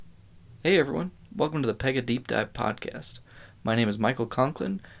Hey everyone, welcome to the Pega Deep Dive podcast. My name is Michael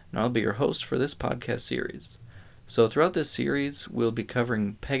Conklin, and I'll be your host for this podcast series. So, throughout this series, we'll be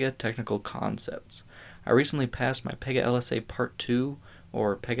covering Pega technical concepts. I recently passed my Pega LSA Part 2,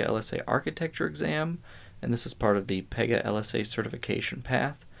 or Pega LSA Architecture exam, and this is part of the Pega LSA certification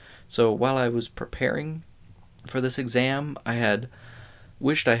path. So, while I was preparing for this exam, I had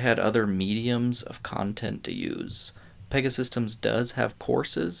wished I had other mediums of content to use. Pegasystems does have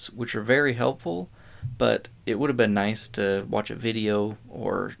courses, which are very helpful, but it would have been nice to watch a video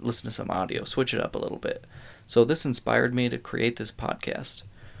or listen to some audio, switch it up a little bit. So this inspired me to create this podcast.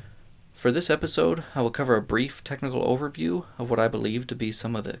 For this episode, I will cover a brief technical overview of what I believe to be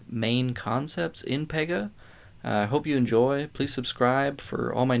some of the main concepts in Pega. I hope you enjoy. Please subscribe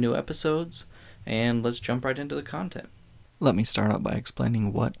for all my new episodes, and let's jump right into the content. Let me start out by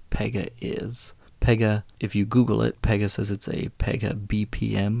explaining what Pega is. Pega, if you Google it, Pega says it's a Pega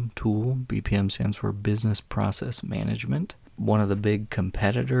BPM tool. BPM stands for Business Process Management. One of the big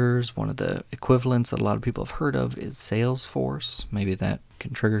competitors, one of the equivalents that a lot of people have heard of is Salesforce. Maybe that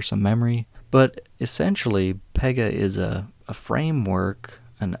can trigger some memory. But essentially, Pega is a framework,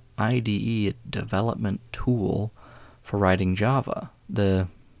 an IDE development tool for writing Java. The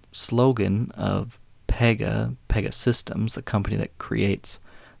slogan of Pegasystems, the company that creates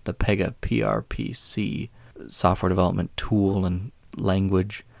the Pega PRPC software development tool and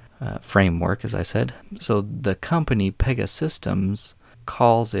language framework, as I said. So the company Pegasystems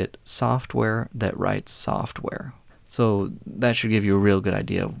calls it software that writes software. So that should give you a real good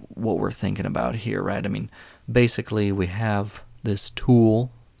idea of what we're thinking about here, right? I mean, basically we have this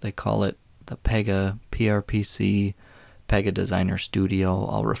tool, they call it the Pega PRPC, Pega Designer Studio.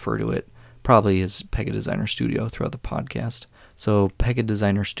 I'll refer to it probably as Pega Designer Studio throughout the podcast. So Pega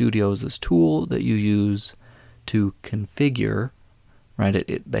Designer Studio is this tool that you use to configure,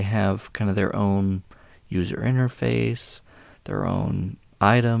 right? They have kind of their own user interface, their own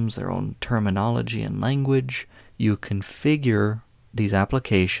items, their own terminology and language. You configure these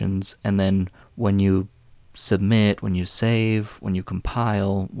applications, and then when you submit, when you save, when you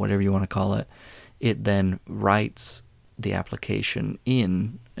compile, whatever you want to call it, it then writes the application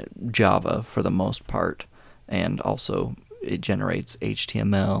in Java for the most part, and also it generates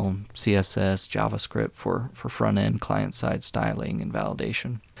HTML, CSS, JavaScript for front-end, client-side styling and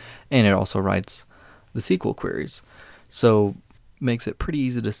validation. And it also writes the SQL queries. So makes it pretty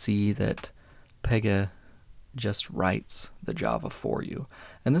easy to see that Pega just writes the Java for you.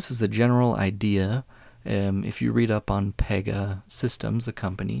 And this is the general idea. If you read up on Pegasystems, the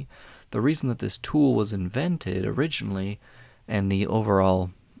company, the reason that this tool was invented originally and the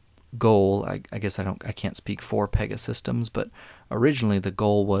overall goal, I guess I can't speak for Pegasystems, but originally the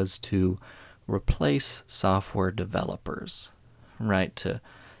goal was to replace software developers, right? To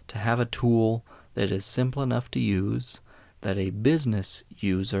have a tool that is simple enough to use, that a business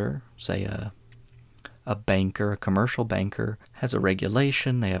user, say a banker, a commercial banker, has a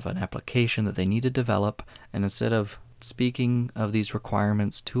regulation, they have an application that they need to develop, and instead of speaking of these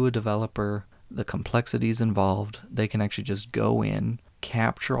requirements to a developer, the complexities involved, they can actually just go in,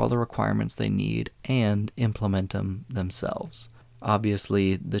 capture all the requirements they need, and implement them themselves.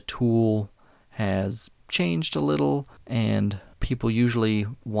 Obviously, the tool has changed a little, and people usually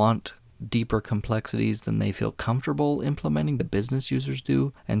want deeper complexities than they feel comfortable implementing. The business users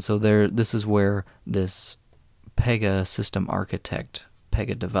do. And so this is where this Pega system architect,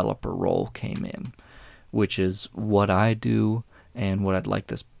 Pega developer role came in, which is what I do, and what I'd like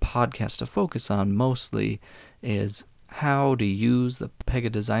this podcast to focus on mostly is how to use the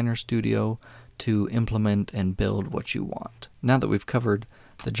Pega Designer Studio to implement and build what you want. Now that we've covered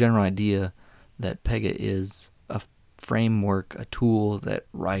the general idea that Pega is a framework, a tool that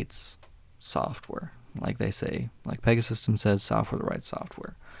writes software, like they say, like Pegasystems says, software that writes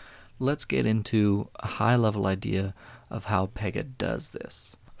software. Let's get into a high-level idea of how Pega does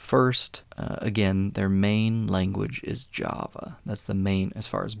this. First, again, their main language is Java. That's the main as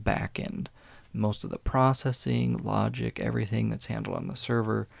far as backend. Most of the processing, logic, everything that's handled on the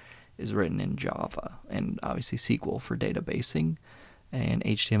server is written in Java, and obviously SQL for databasing, and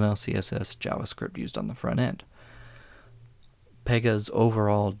HTML, CSS, JavaScript used on the front end. Pega's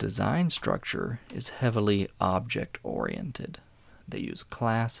overall design structure is heavily object-oriented. They use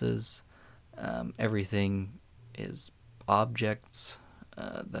classes. Everything is objects.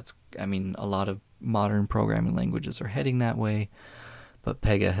 A lot of modern programming languages are heading that way, but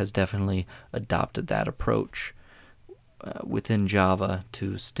Pega has definitely adopted that approach within Java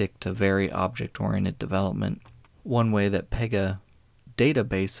to stick to very object-oriented development. One way that Pega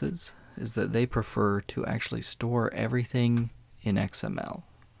databases is that they prefer to actually store everything in XML.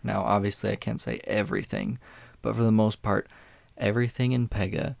 Now, obviously, I can't say everything, but for the most part, everything in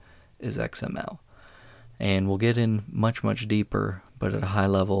Pega is XML. And we'll get in much, much deeper, but at a high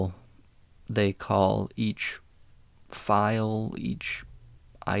level, they call each file, each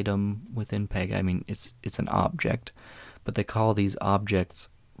item within Pega, I mean, it's an object, but they call these objects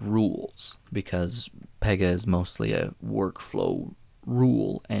rules because Pega is mostly a workflow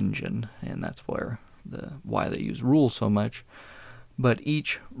rule engine, and that's why they use rules so much. But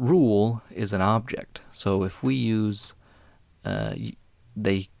each rule is an object. So if we use,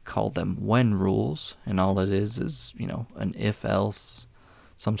 they call them when rules, and all it is, an if-else,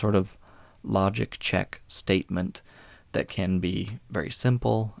 some sort of logic check statement that can be very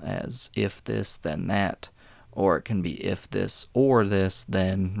simple, as if this, then that, or it can be if this or this,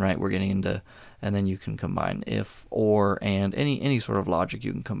 then, right, we're getting into, and then you can combine if, or, and, any sort of logic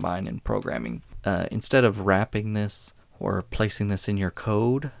you can combine in programming. Instead of wrapping this or placing this in your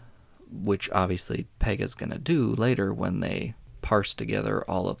code, which obviously Pega's going to do later when they parse together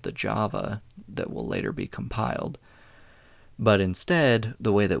all of the Java that will later be compiled. But instead,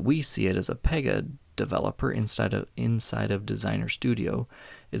 the way that we see it as a Pega developer inside of Designer Studio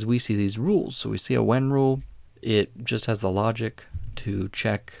is we see these rules. So we see a when rule. It just has the logic to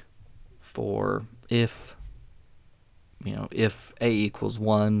check for if A equals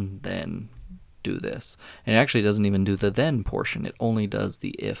 1, then do this. And it actually doesn't even do the then portion. It only does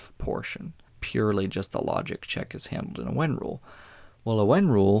the if portion. Purely just the logic check is handled in a when rule. Well, a when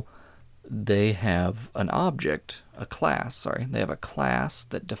rule, they have an object, they have a class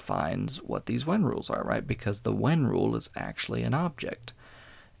that defines what these when rules are, right? Because the when rule is actually an object.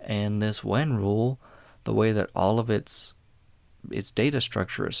 And this when rule, the way that all of its data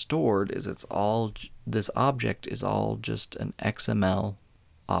structure is stored is this object is all just an XML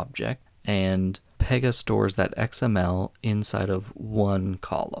object, and Pega stores that XML inside of one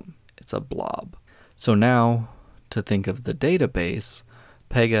column. It's a blob. So now, to think of the database,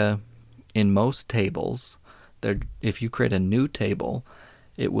 Pega, in most tables, if you create a new table,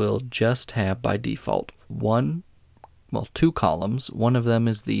 it will just have, by default, two columns. One of them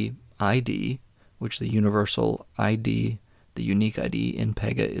is the ID, which the universal ID, the unique ID in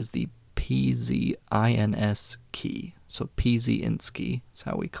Pega is the PZINS key. So PZINS key is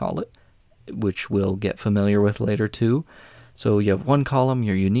how we call it, which we'll get familiar with later too. So you have one column,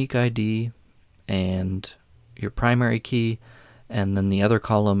 your unique ID, and your primary key, and then the other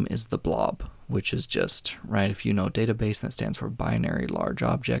column is the blob, which is just, right, if you know database, that stands for binary large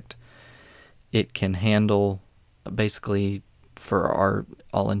object. It can handle, basically, for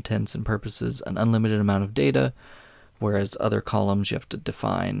all intents and purposes, an unlimited amount of data, whereas other columns you have to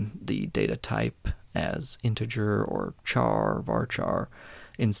define the data type as integer or char or varchar.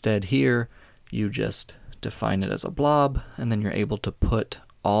 Instead here, you just define it as a blob, and then you're able to put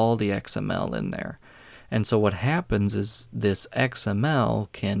all the XML in there. And so what happens is this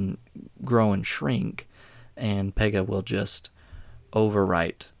XML can grow and shrink, and Pega will just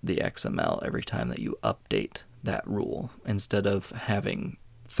overwrite the XML every time that you update that rule. Instead of having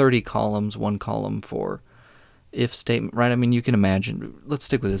 30 columns, one column for if statement, right? I mean, you can imagine, let's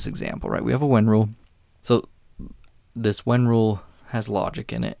stick with this example, right? We have a when rule. So this when rule has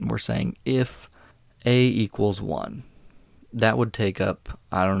logic in it, and we're saying if A equals 1. That would take up,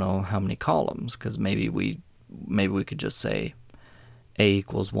 I don't know how many columns, because maybe we could just say A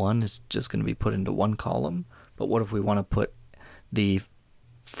equals 1 is just going to be put into one column. But what if we want to put the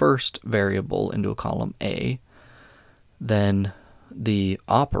first variable into a column A, then the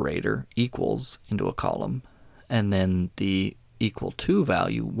operator equals into a column, and then the equal to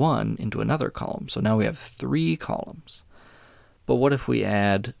value 1 into another column. So now we have 3 columns. But what if we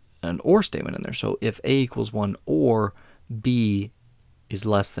add an or statement in there? So if A equals 1 or B is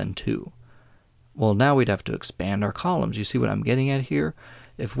less than 2. Well, now we'd have to expand our columns. You see what I'm getting at here?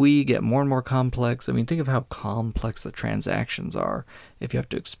 If we get more and more complex, I mean, think of how complex the transactions are. If you have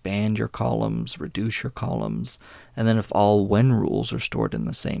to expand your columns, reduce your columns, and then if all when rules are stored in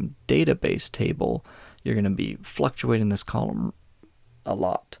the same database table, you're going to be fluctuating this column a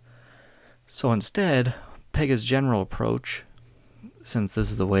lot. So instead, Pega's general approach, since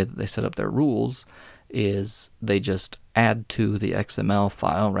this is the way that they set up their rules, is they just add to the XML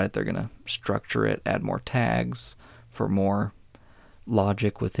file, right? They're going to structure it, add more tags for more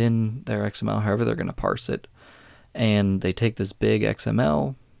logic within their XML, however they're going to parse it. And they take this big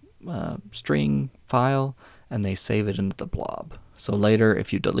XML string file and they save it into the blob. So later,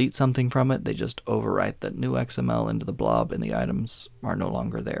 if you delete something from it, they just overwrite the new XML into the blob and the items are no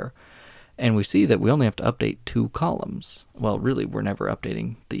longer there. And we see that we only have to update 2 columns. Well, really, we're never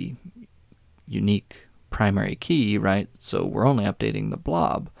updating the unique primary key, right? So we're only updating the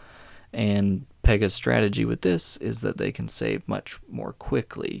blob. And Pega's strategy with this is that they can save much more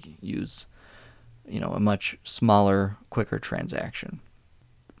quickly, use a much smaller, quicker transaction.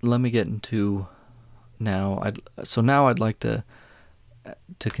 Let me get into now. I'd like to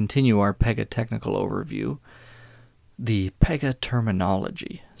continue our Pega technical overview. The Pega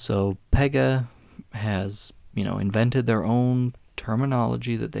terminology. So Pega has invented their own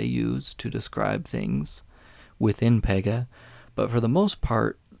terminology that they use to describe things within Pega, but for the most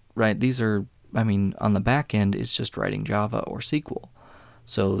part, right, these are, on the back end, it's just writing Java or SQL.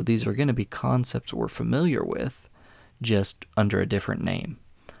 So these are going to be concepts we're familiar with, just under a different name.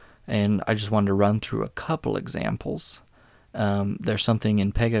 And I just wanted to run through a couple examples. There's something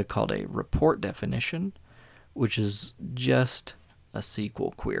in Pega called a report definition, which is just a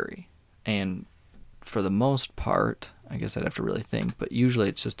SQL query. And for the most part, I guess I'd have to really think, but usually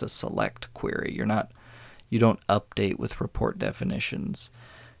it's just a select query. You don't update with report definitions.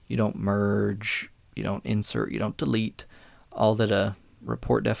 You don't merge, you don't insert, you don't delete. All that a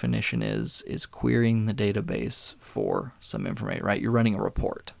report definition is querying the database for some information, right? You're running a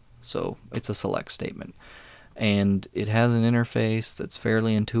report, so it's a select statement. And it has an interface that's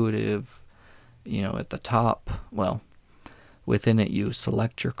fairly intuitive. At the top, within it you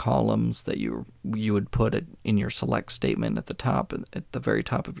select your columns that you would put it in your select statement at the top, at the very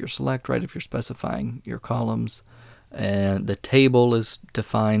top of your select, right, if you're specifying your columns. And the table is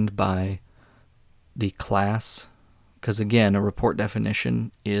defined by the class, because again, a report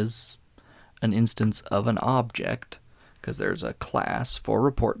definition is an instance of an object, because there's a class for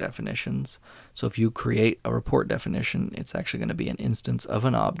report definitions. So if you create a report definition, it's actually going to be an instance of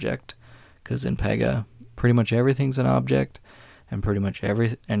an object, because in Pega, pretty much everything's an object, and pretty much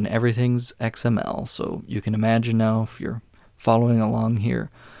everything's XML. So you can imagine now, if you're following along here,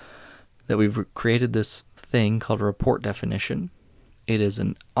 that we've created this thing called a report definition. It is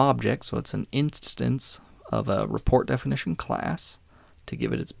an object, so it's an instance of a report definition class to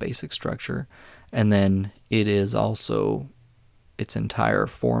give it its basic structure, and then it is also its entire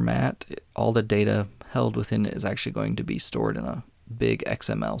format. All the data held within it is actually going to be stored in a big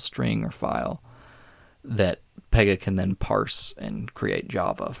XML string or file that Pega can then parse and create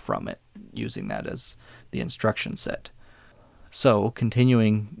Java from it, using that as the instruction set. So,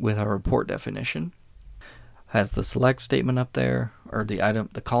 continuing with our report definition, has the select statement up there, or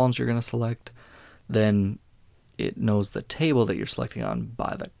the columns you're going to select. Then it knows the table that you're selecting on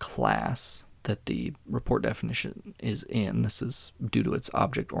by the class that the report definition is in. This is due to its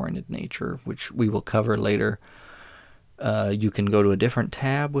object-oriented nature, which we will cover later. You can go to a different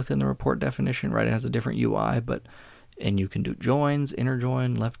tab within the report definition, right? It has a different UI, and you can do joins, inner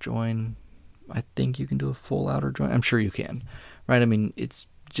join, left join. I think you can do a full outer join. I'm sure you can, right? It's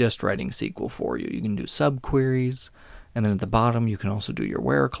just writing SQL for you. You can do subqueries, and then at the bottom you can also do your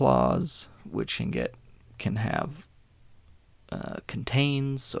where clause, which can have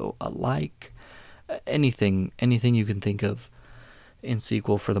contains, so a like, anything you can think of in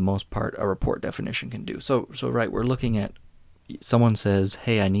SQL, for the most part, a report definition can do. So right, we're looking at, someone says,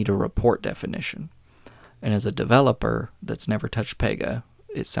 hey, I need a report definition. And as a developer that's never touched Pega,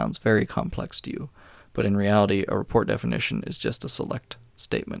 it sounds very complex to you. But in reality, a report definition is just a select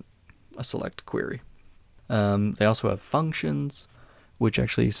statement, a select query. They also have functions, which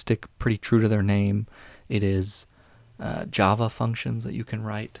actually stick pretty true to their name. It is Java functions that you can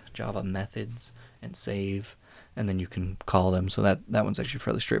write, Java methods, and save, and then you can call them. So that one's actually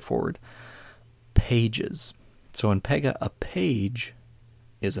fairly straightforward. Pages. So in Pega, a page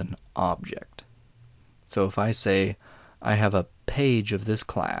is an object. So if I say I have a page of this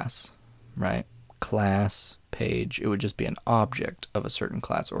class, right? Class page, it would just be an object of a certain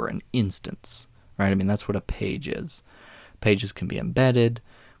class, or an instance, right? That's what a page is. Pages can be embedded.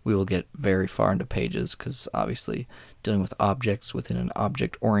 We will get very far into pages because obviously dealing with objects within an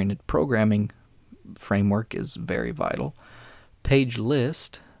object-oriented programming framework is very vital. Page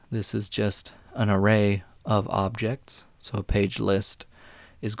list, this is just an array of objects. So a page list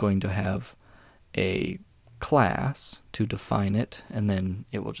is going to have a class to define it, and then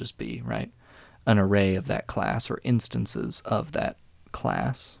it will just be, right, an array of that class or instances of that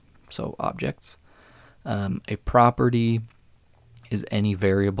class, so objects. A property is any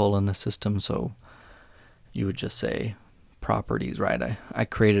variable in the system, so you would just say properties, right? I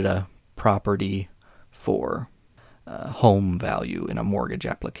created a property for home value in a mortgage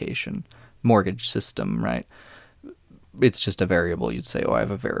application, mortgage system, right? It's just a variable. You'd say, I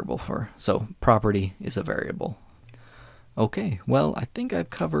have a variable for, so property is a variable. Okay, well, I think I've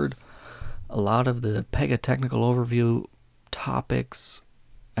covered a lot of the Pega technical overview topics.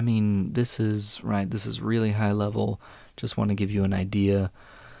 I mean, this is really high level. Just want to give you an idea,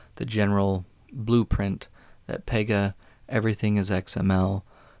 the general blueprint that Pega, everything is XML.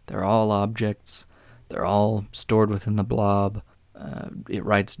 They're all objects. They're all stored within the blob. It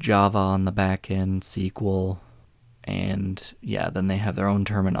writes Java on the back end, SQL, and yeah, then they have their own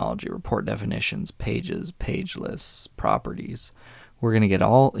terminology, report definitions, pages, page lists, properties. We're going to get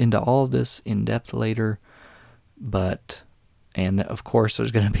into all of this in depth later, and of course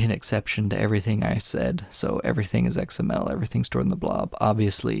there's going to be an exception to everything I said. So everything is XML, everything's stored in the blob.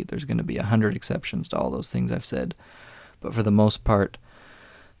 Obviously, there's going to be 100 exceptions to all those things I've said, but for the most part,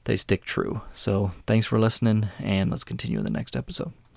 they stick true. So thanks for listening, and let's continue in the next episode.